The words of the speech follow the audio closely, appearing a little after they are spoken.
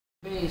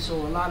So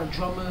a lot of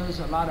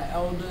drummers, a lot of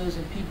elders,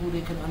 and people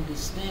that can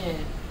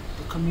understand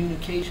the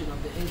communication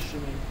of the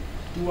instrument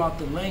throughout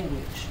the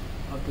language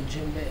of the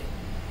djembe.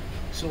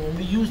 So when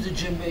we use the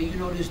djembe, you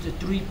notice the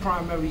three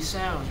primary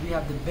sounds. We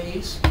have the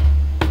bass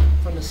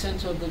from the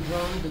center of the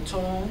drum, the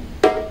tone,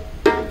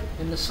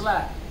 and the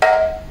slap.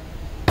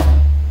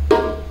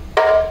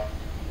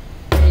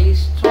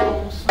 Bass,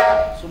 tone,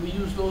 slap. So we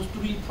use those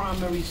three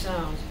primary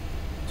sounds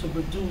to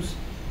produce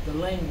the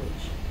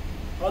language.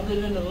 Other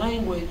than the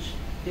language,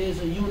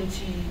 there's a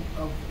unity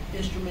of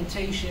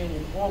instrumentation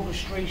and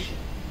orchestration.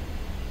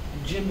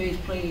 The djembe is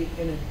played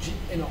in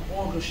an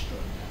orchestra.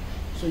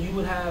 So you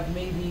would have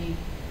maybe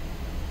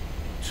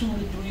 2 to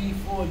 3,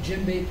 4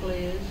 djembe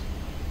players,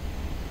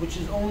 which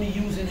is only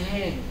using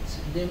hands.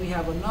 And then we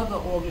have another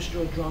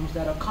orchestra of drums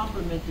that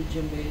complement the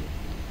djembe.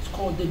 It's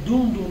called the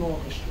doom doom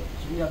orchestra.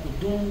 So we have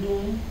the doom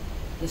doom,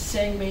 the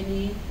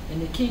sangmeni, and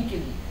the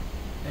kinkini.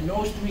 And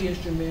those three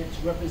instruments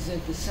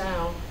represent the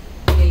sound,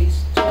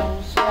 bass,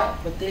 tone,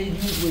 slap, but they're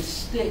used with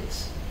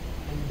sticks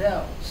and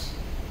bells.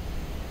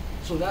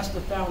 So that's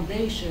the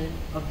foundation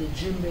of the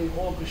djembe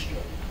orchestra.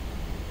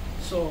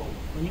 So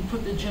when you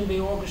put the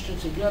djembe orchestra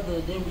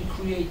together, then we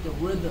create the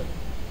rhythm.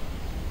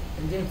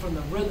 And then from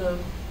the rhythm,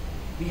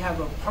 we have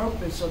a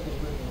purpose of the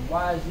rhythm.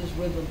 Why is this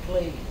rhythm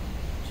played?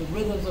 So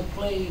rhythms are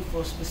played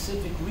for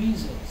specific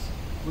reasons,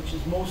 which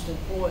is most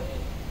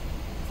important.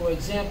 For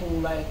example,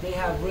 like they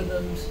have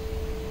rhythms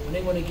when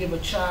they want to give a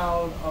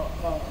child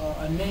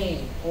a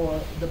name,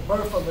 or the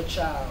birth of a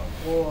child,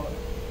 or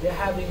they're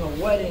having a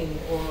wedding,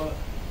 or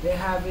they're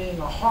having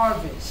a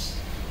harvest.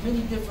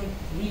 Many different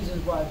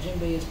reasons why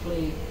djembe is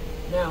played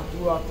now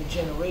throughout the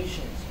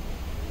generations.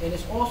 And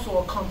it's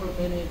also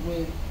complemented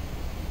with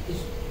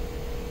this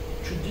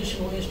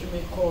traditional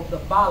instrument called the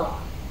bala.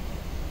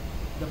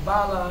 The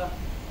bala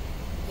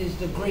is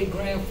the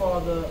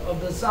great-grandfather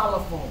of the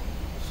xylophone.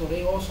 So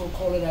they also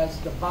call it as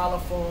the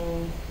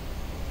balaphone,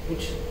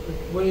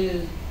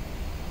 where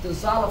the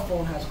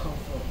xylophone has come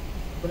from.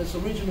 But its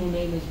original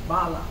name is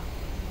bala.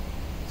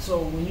 So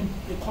when you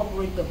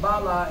incorporate the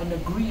bala and the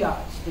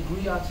griots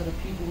are the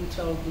people who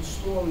tell the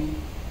story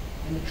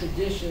and the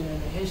tradition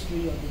and the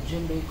history of the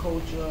djembe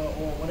culture,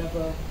 or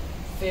whatever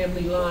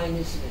family line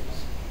this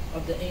is,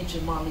 of the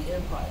ancient Mali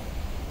Empire.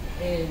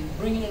 And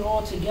bringing it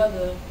all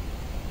together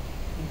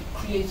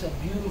creates a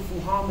beautiful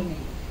harmony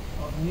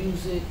of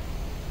music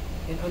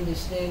and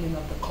understanding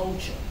of the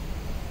culture.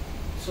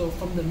 So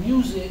from the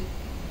music,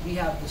 we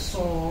have the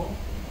song,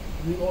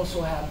 we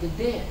also have the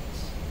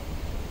dance.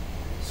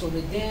 So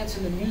the dance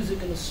and the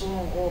music and the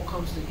song all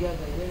comes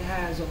together, and it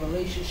has a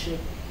relationship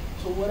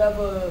to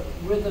whatever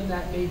rhythm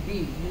that may be.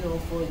 You know,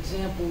 for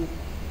example,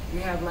 we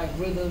have like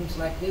rhythms,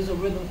 like there's a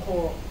rhythm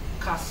called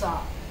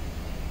kasa.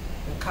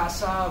 And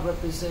kasa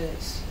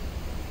represents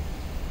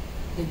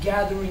the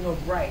gathering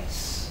of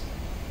rice.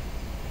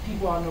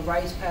 People are on the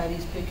rice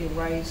paddies picking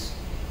rice,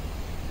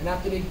 and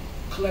after they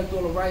collect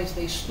all the rice,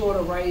 they store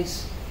the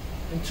rice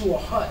into a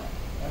hut,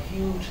 a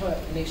huge hut,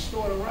 and they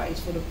store the rice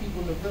for the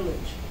people in the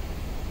village.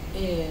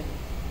 And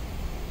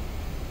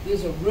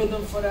there's a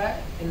rhythm for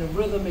that, and the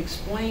rhythm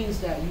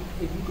explains that.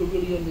 If you could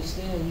really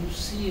understand, you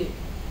see it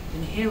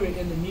and hear it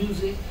in the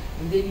music,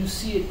 and then you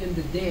see it in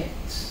the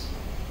dance.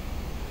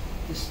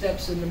 The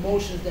steps and the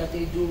motions that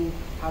they do,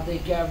 how they're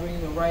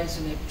gathering the rice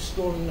and they're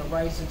storing the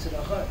rice into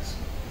the huts.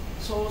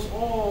 So it's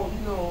all,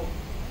 you know,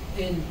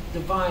 in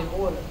divine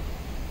order,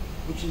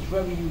 which is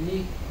very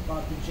unique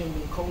about the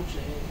djembe culture.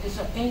 And it's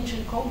an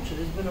ancient culture.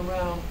 It's been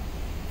around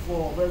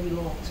for a very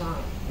long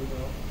time, you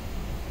know.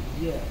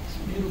 Yeah, it's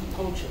a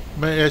beautiful culture.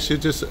 May I ask you,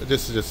 this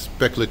is a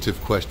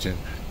speculative question.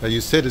 Now you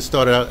said it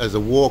started out as a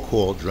war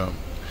call drum.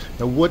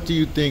 Now what do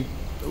you think,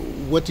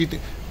 why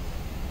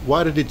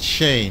did it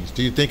change?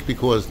 Do you think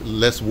because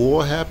less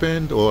war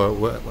happened, or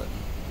what?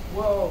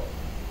 Well,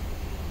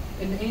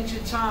 in the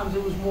ancient times,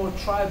 it was more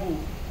tribal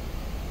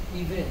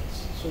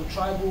events. So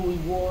tribal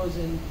wars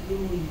and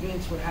little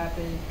events would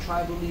happen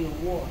tribally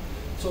in war.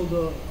 So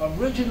the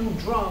original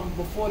drum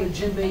before the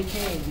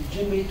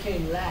djembe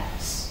came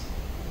last.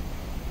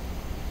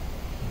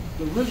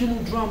 The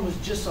original drum was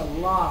just a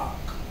log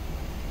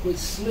with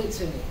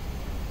slits in it,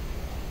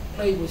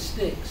 played with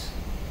sticks.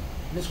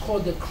 And it's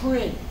called the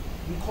krin.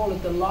 We call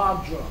it the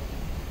log drum.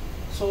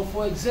 So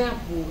for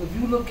example, if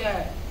you look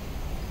at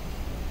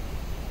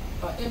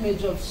an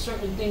image of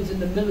certain things in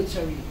the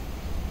military,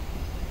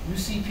 you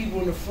see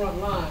people in the front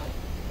line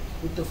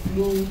with the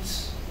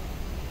flutes,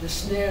 the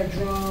snare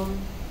drum,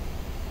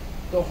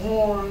 the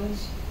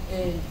horns,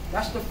 and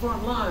that's the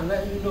front line,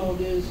 letting you know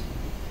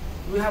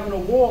we're having a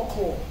war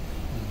call.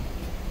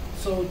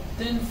 So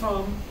then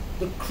from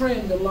the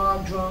krin, the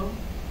log drum,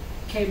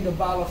 came the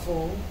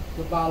balaphone,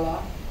 the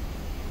bala.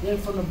 Then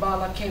from the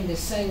bala came the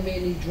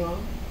sangmeni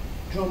drum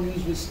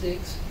used with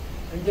sticks.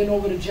 And then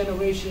over the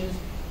generations,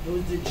 it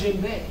was the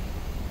djembe.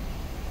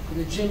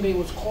 The djembe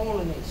was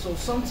calling it. So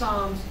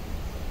sometimes,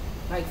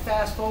 like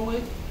fast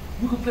forward,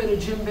 you could play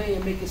the djembe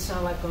and make it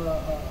sound like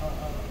a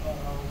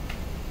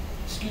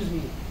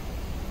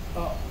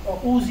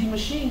Uzi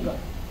machine gun.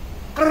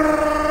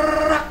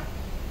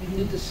 You you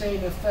need the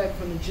same effect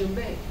from the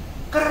djembe.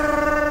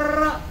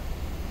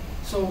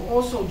 So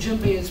also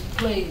djembe is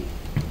played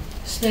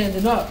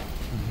standing up.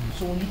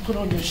 So when you put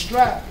on your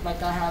strap,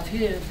 like I have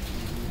here,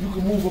 you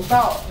can move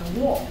about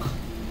and walk.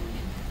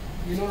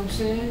 You know what I'm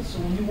saying? So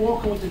when you're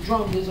walking with the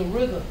drum, there's a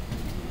rhythm.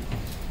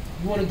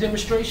 You want a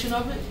demonstration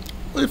of it?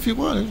 Well, if you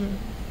want,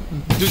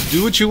 just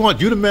do what you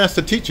want. You're the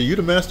master teacher. You're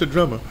the master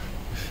drummer.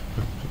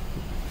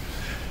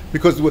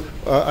 Because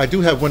I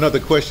do have one other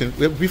question.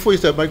 Before you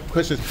start, my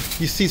question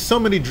is, you see so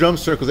many drum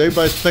circles,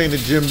 everybody's playing the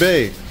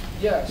djembe.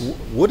 Yes.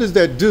 What does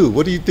that do?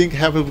 What do you think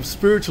happens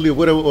spiritually or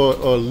whatever,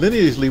 or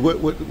lineagely?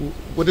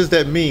 What does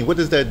that mean? What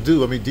does that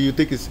do? I mean, do you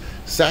think it's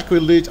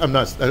sacrilege? I'm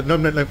not. No,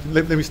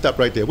 let me stop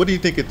right there. What do you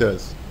think it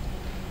does?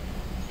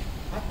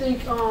 I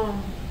think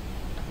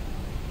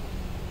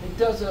it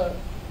does a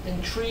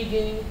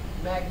intriguing,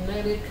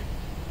 magnetic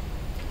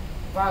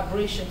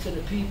vibration to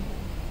the people.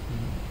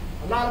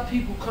 A lot of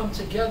people come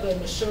together in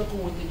a circle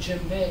with the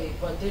djembe,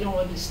 but they don't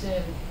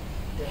understand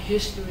the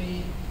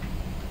history,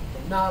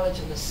 the knowledge,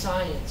 and the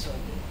science of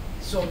it.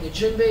 So the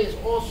djembe is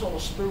also a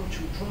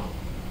spiritual drum.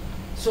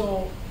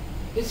 So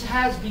it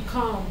has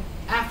become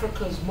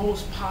Africa's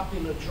most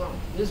popular drum.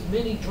 There's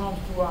many drums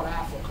throughout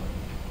Africa,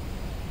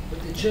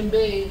 but the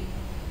djembe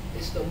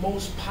is the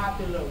most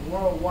popular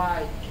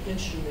worldwide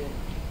instrument,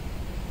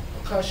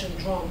 percussion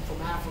drum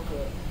from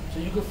Africa. So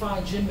you can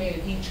find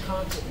djembe in each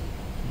continent.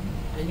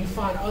 And you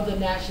find other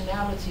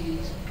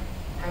nationalities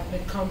have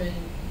been becoming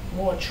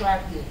more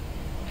attracted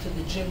to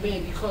the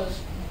djembe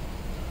because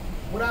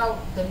without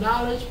the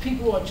knowledge,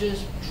 people are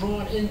just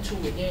drawn into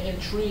it. They're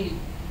intrigued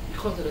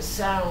because of the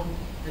sound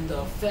and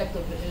the effect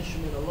of the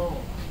instrument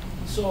alone.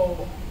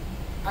 So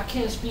I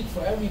can't speak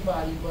for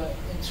everybody, but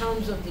in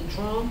terms of the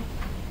drum,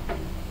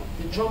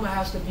 the drummer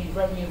has to be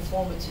very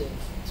informative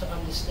to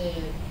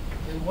understand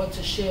and what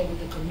to share with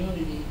the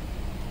community,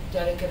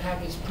 that it can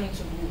have its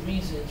principal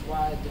reasons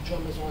why the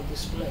drum is on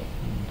display.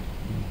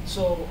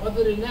 So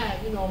other than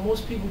that, you know,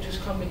 most people just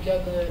come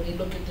together and they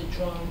look at the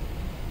drum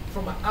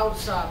from an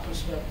outside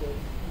perspective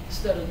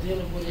instead of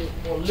dealing with it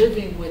or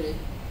living with it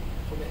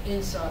from an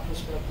inside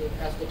perspective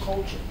as the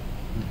culture.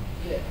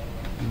 Yeah.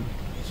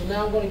 So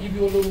now I'm going to give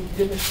you a little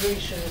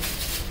demonstration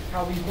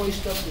how we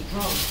hoist up the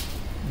drum.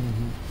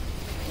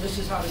 This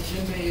is how the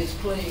djembe is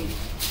played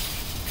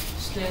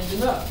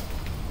standing up.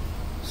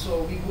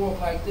 So we walk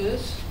like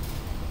this.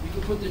 We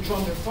can put the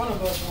drum in front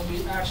of us when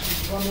we actually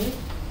drum it.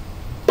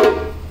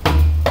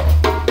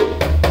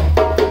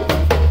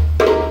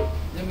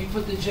 Then we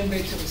put the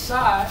djembe to the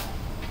side,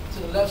 to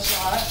the left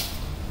side,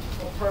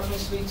 or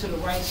preferably to the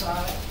right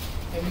side,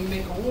 and we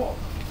make a walk.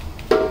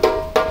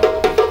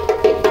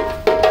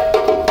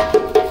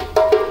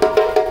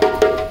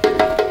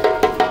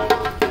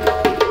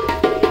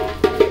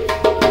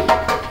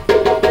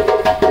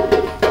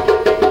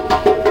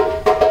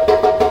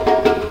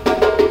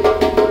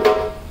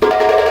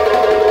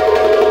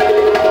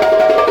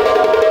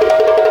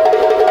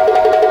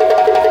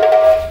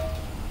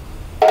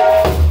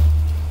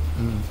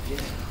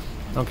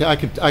 Okay,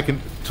 I can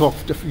talk.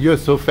 You're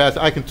so fast.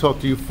 I can talk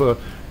to you for.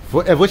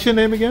 What's your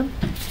name again?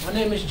 My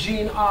name is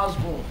Gene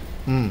Osborne.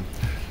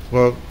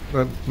 Well,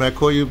 may I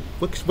call you?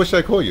 What should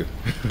I call you?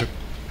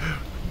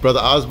 Brother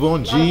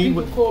Osborne, Gene.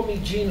 People call me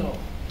Gino.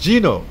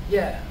 Gino.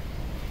 Yeah.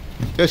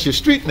 That's your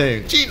street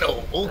name,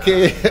 Gino.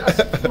 Okay.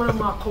 That's one of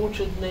my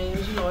culture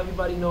names. You know,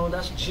 everybody knows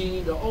that's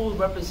Gene. The O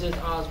represents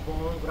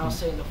Osborne without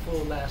saying the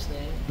full last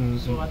name.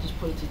 So I just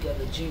put it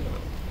together, Gino.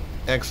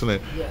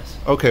 Excellent. Yes.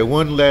 Okay,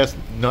 one last.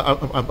 No,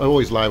 I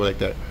always lie like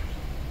that.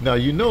 Now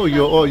you know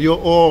you're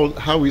all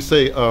how we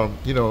say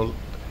you know,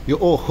 you're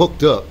all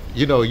hooked up.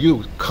 You know,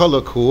 you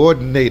color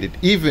coordinated,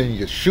 even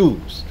your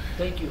shoes.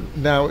 Thank you.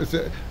 Now it's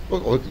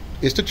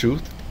the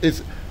truth. It's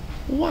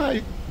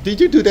why did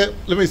you do that?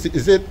 Let me see.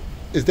 Is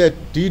that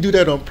do you do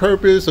that on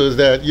purpose, or is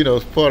that, you know,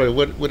 part of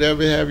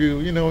whatever have you?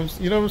 You know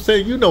what I'm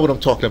saying? You know what I'm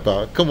talking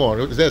about. Come on,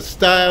 is that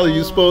style? Are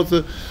you supposed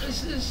to?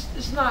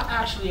 It's not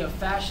actually a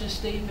fashion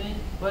statement,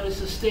 but it's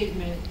a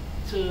statement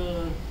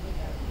to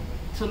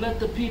let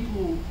the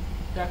people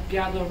that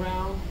gather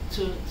around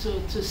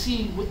to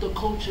see what the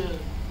culture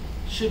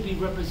should be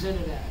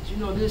represented as. You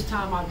know, this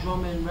time I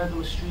drum in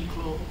regular street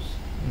clothes.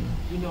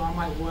 You know, I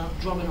might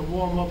drum in a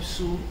warm-up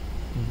suit.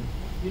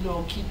 You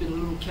know, keep it a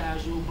little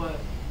casual, but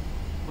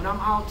when I'm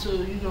out to,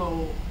 you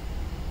know,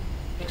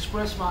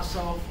 express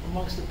myself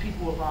amongst the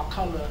people of our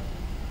color,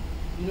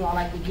 you know, I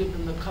like to give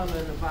them the color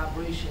and the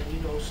vibration, you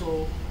know,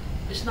 so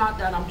it's not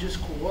that I'm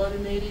just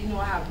coordinating. You know,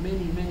 I have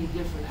many, many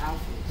different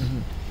outfits,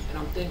 and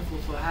I'm thankful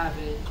for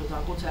having, because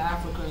I go to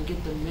Africa and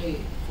get them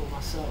made for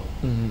myself,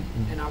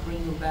 and I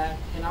bring them back,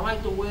 and I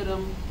like to wear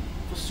them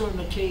for certain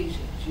occasions,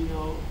 you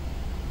know.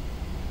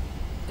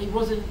 It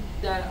wasn't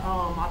that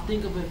I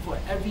think of it for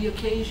every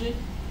occasion,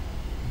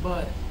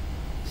 but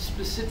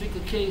specific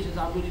occasions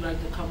I really like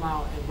to come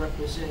out and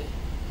represent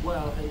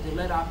well, and to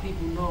let our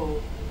people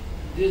know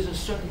there's a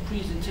certain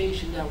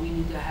presentation that we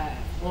need to have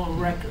on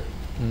record,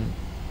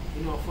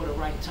 you know, for the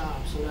right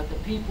time, so that the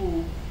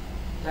people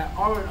that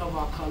aren't of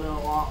our color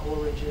or our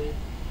origin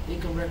they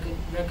can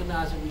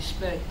recognize and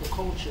respect the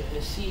culture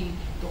and see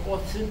the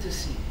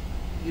authenticity,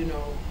 you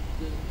know,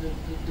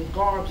 the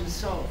garbs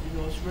itself, you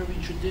know, it's very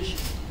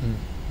traditional. And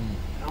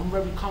I'm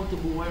very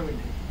comfortable wearing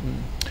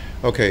it.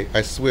 Okay,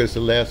 I swear it's the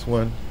last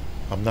one.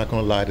 I'm not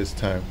going to lie this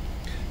time.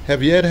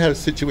 Have you ever had a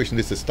situation,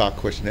 this is a stock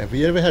question, have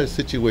you ever had a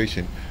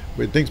situation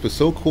where things were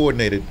so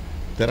coordinated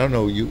that, I don't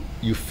know,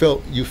 you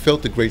felt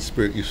the great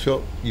spirit, you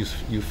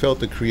felt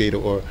the creator,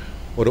 or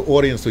the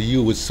audience or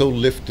you was so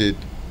lifted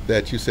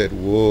that you said,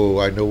 whoa,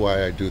 I know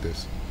why I do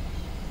this?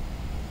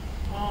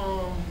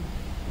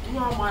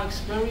 Throughout my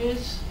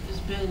experience, it's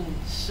been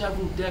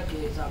several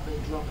decades I've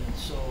been drumming,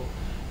 so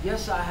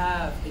yes, I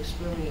have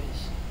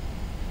experience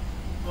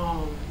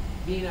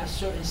being at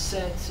certain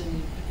sets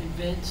and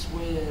events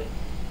where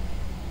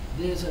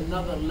there's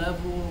another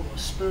level of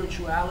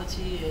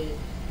spirituality, and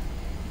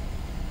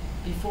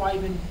before I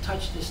even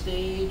touch the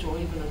stage or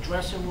even a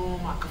dressing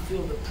room, I could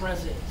feel the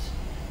presence.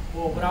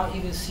 Or without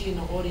even seeing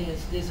the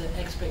audience, there's an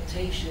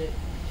expectation.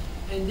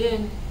 And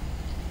then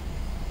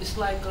it's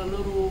like a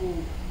little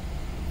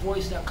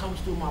voice that comes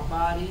through my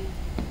body,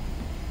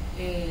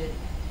 and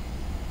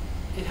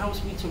it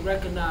helps me to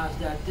recognize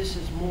that this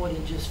is more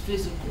than just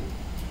physical.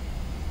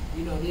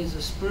 You know, there's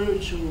a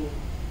spiritual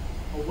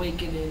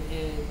awakening,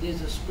 and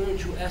there's a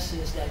spiritual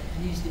essence that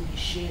needs to be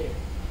shared.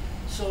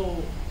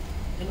 So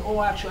in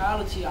all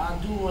actuality, I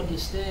do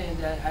understand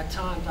that at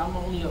times I'm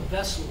only a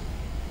vessel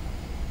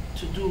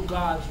to do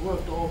God's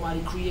work, the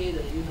Almighty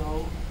Creator, you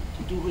know,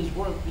 to do His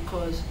work,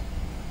 because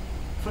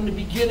from the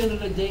beginning of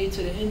the day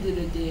to the end of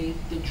the day,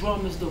 the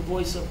drum is the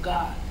voice of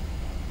God,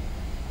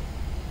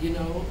 you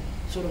know.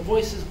 So the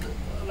voice is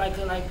like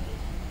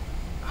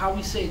how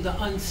we say the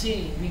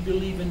unseen. We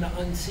believe in the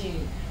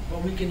unseen,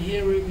 but we can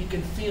hear it, we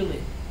can feel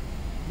it,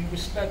 we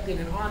respect it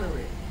and honor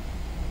it.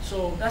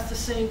 So that's the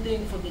same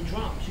thing for the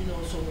drums, you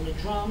know. So when the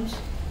drums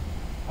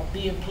are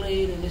being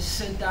played and it's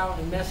sent out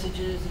in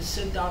messages, it's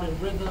sent out in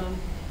rhythm,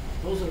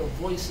 those are the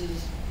voices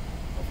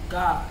of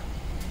God.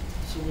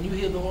 So when you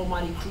hear the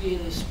Almighty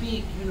Creator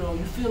speak, you know,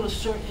 you feel a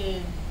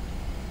certain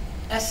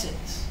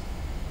essence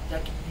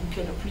that you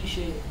can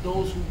appreciate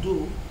those who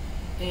do.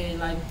 And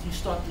like you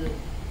start to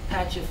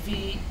pat your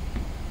feet,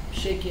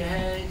 shake your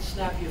head,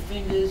 snap your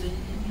fingers, and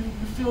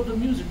you feel the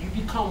music. You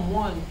become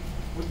one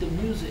with the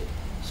music.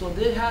 So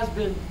there has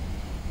been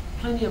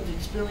plenty of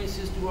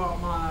experiences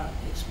throughout my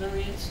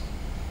experience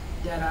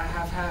that I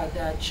have had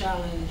that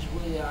challenge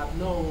where I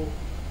know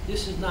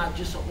this is not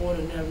just an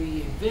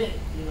ordinary event,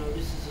 you know,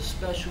 this is a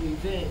special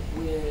event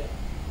where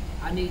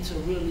I need to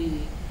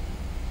really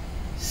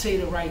say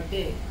the right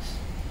things.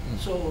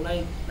 So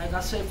like I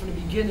said from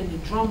the beginning, the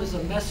drum is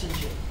a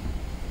messenger,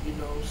 you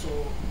know,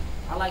 so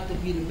I like to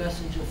be the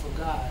messenger for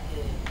God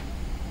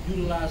and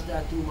utilize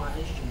that through my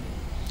instrument.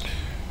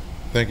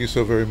 Thank you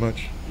so very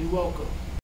much. You're welcome.